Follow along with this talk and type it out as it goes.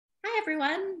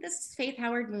everyone. This is Faith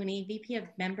Howard Mooney, VP of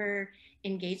Member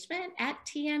Engagement at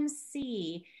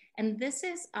TMC. And this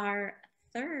is our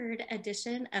third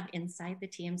edition of Inside the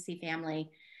TMC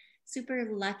Family. Super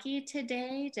lucky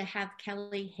today to have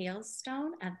Kelley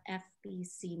Hailstone of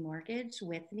FBC Mortgage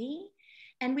with me.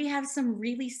 And we have some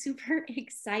really super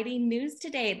exciting news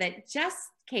today that just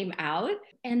came out.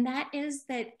 And that is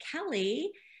that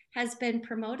Kelley has been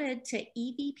promoted to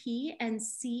EVP and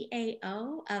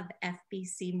CAO of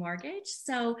FBC Mortgage.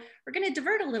 So we're going to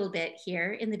divert a little bit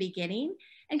here in the beginning.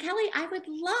 And Kelley, I would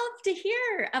love to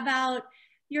hear about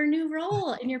your new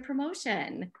role and your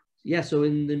promotion. Yeah, so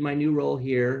in my new role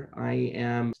here, I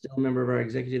am still a member of our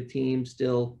executive team,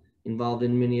 still involved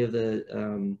in many of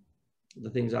the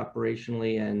things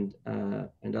operationally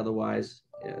and otherwise,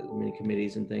 many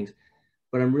committees and things.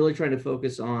 But I'm really trying to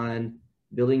focus on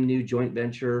building new joint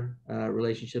venture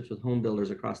relationships with home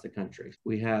builders across the country.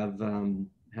 We have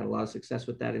had a lot of success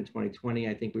with that in 2020.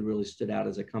 I think we really stood out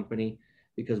as a company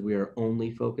because we are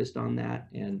only focused on that.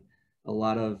 And a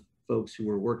lot of folks who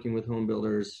were working with home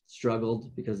builders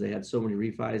struggled because they had so many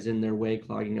refis in their way,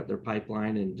 clogging up their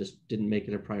pipeline and just didn't make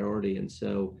it a priority. And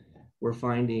so we're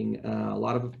finding a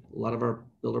lot of our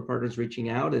builder partners reaching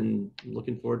out and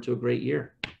looking forward to a great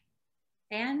year.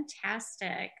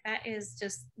 Fantastic. That is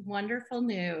just wonderful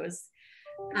news.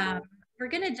 We're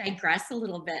going to digress a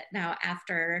little bit now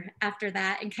after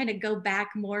that and kind of go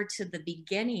back more to the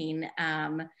beginning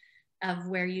of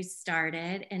where you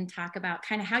started and talk about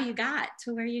kind of how you got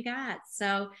to where you got.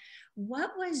 So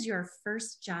what was your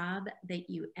first job that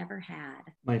you ever had?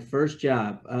 My first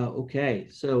job. Okay.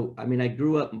 So, I mean, I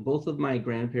grew up, both of my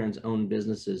grandparents owned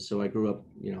businesses. So I grew up,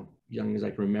 young as I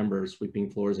can remember, sweeping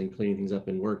floors and cleaning things up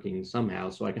and working somehow.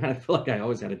 So I kind of feel like I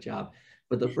always had a job.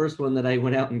 But the first one that I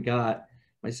went out and got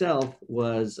myself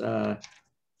was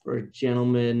for a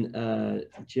gentleman,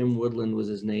 Jim Woodland was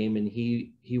his name. And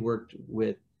he worked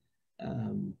with,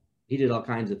 he did all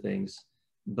kinds of things.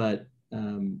 But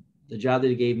the job that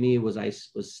he gave me was I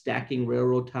was stacking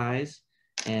railroad ties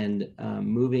and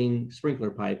moving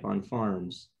sprinkler pipe on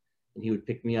farms. And he would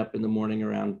pick me up in the morning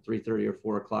around 3:30 or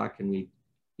 4 o'clock, and he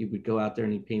would go out there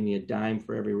and he'd pay me a dime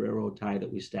for every railroad tie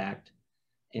that we stacked.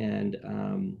 And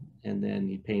then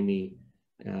he'd pay me,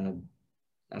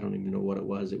 I don't even know what it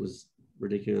was. It was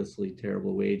ridiculously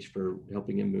terrible wage for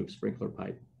helping him move sprinkler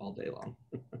pipe all day long.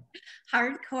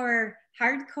 Hardcore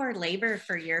labor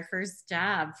for your first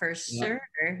job, for sure.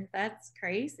 Yeah. That's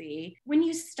crazy. When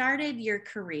you started your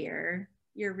career,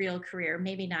 your real career,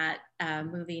 maybe not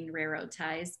moving railroad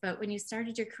ties, but when you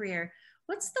started your career,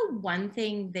 what's the one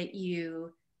thing that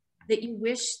you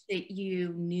wish that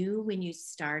you knew when you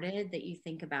started that you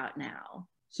think about now?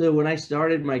 So when I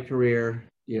started my career,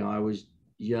 I was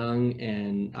young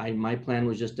and my plan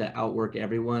was just to outwork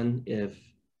everyone.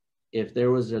 If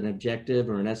there was an objective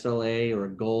or an SLA or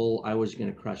a goal, I was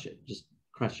going to crush it, just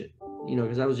crush it,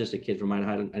 because I was just a kid from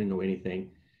Idaho. I didn't know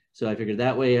anything. So I figured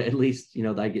that way, at least,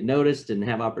 I'd get noticed and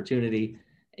have opportunity.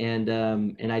 And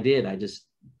I did. I just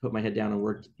put my head down and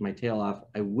worked my tail off.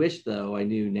 I wish, though, I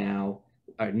knew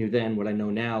then what I know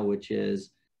now, which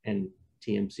is, and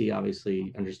TMC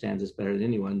obviously understands this better than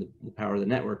anyone, the power of the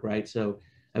network, right? So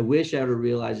I wish I would have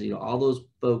realized, all those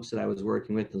folks that I was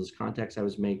working with, those contacts I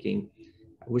was making,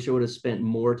 I wish I would have spent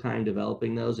more time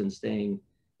developing those and staying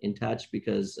in touch,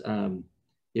 because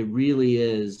it really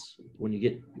is, when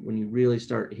you really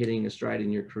start hitting a stride in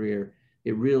your career,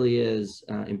 it really is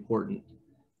important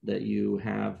that you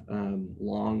have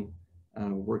long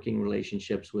working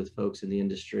relationships with folks in the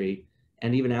industry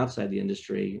and even outside the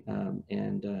industry,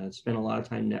 and spend a lot of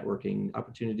time networking.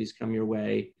 Opportunities come your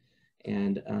way,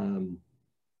 and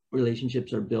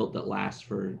relationships are built that last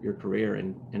for your career,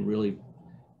 and really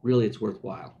it's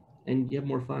worthwhile, and you have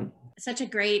more fun. Such a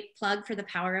great plug for the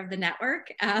power of the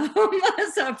network.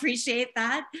 So appreciate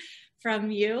that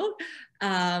from you.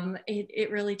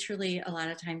 It really, truly, a lot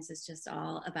of times is just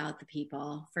all about the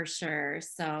people, for sure.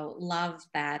 So love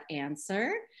that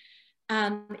answer.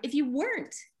 If you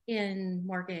weren't in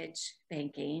mortgage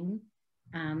banking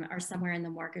or somewhere in the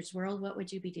mortgage world, what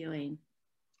would you be doing?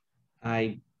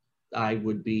 I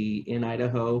would be in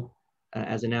Idaho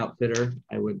as an outfitter.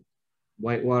 I would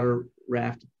whitewater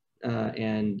raft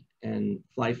and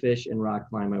fly fish and rock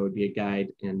climb. I would be a guide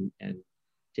and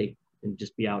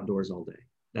just be outdoors all day.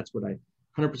 That's what I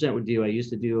 100% would do. I used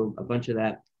to do a bunch of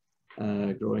that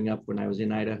growing up when I was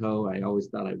in Idaho. I always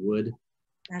thought I would.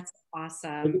 That's awesome.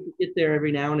 I get there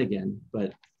every now and again,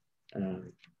 but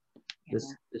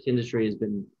this industry has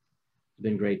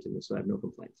been great to me, so I have no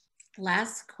complaints.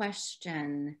 Last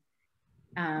question.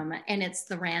 And it's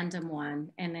the random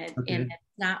one, and it's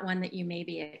not one that you may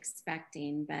be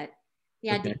expecting, but if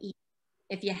you had to eat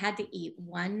if you had to eat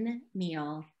one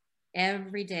meal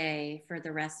every day for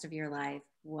the rest of your life,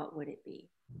 what would it be?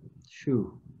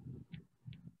 Shoo.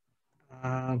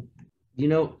 You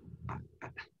know,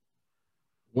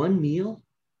 one meal,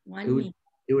 One meal.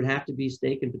 it would have to be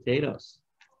steak and potatoes.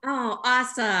 Oh,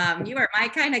 awesome. You are my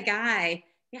kind of guy.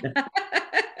 I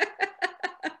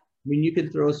mean, you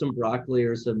could throw some broccoli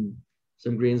or some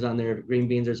greens on there, green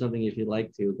beans or something if you'd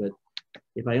like to, but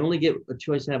if I only get a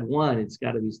choice to have one, it's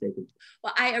got to be steak and potatoes.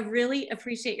 Well, I really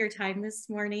appreciate your time this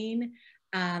morning.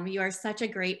 You are such a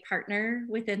great partner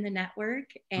within the network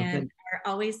and are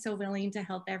always so willing to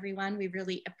help everyone. We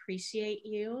really appreciate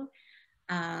you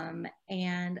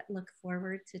and look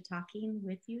forward to talking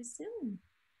with you soon.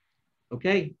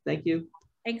 Okay, thank you.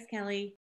 Thanks, Kelley.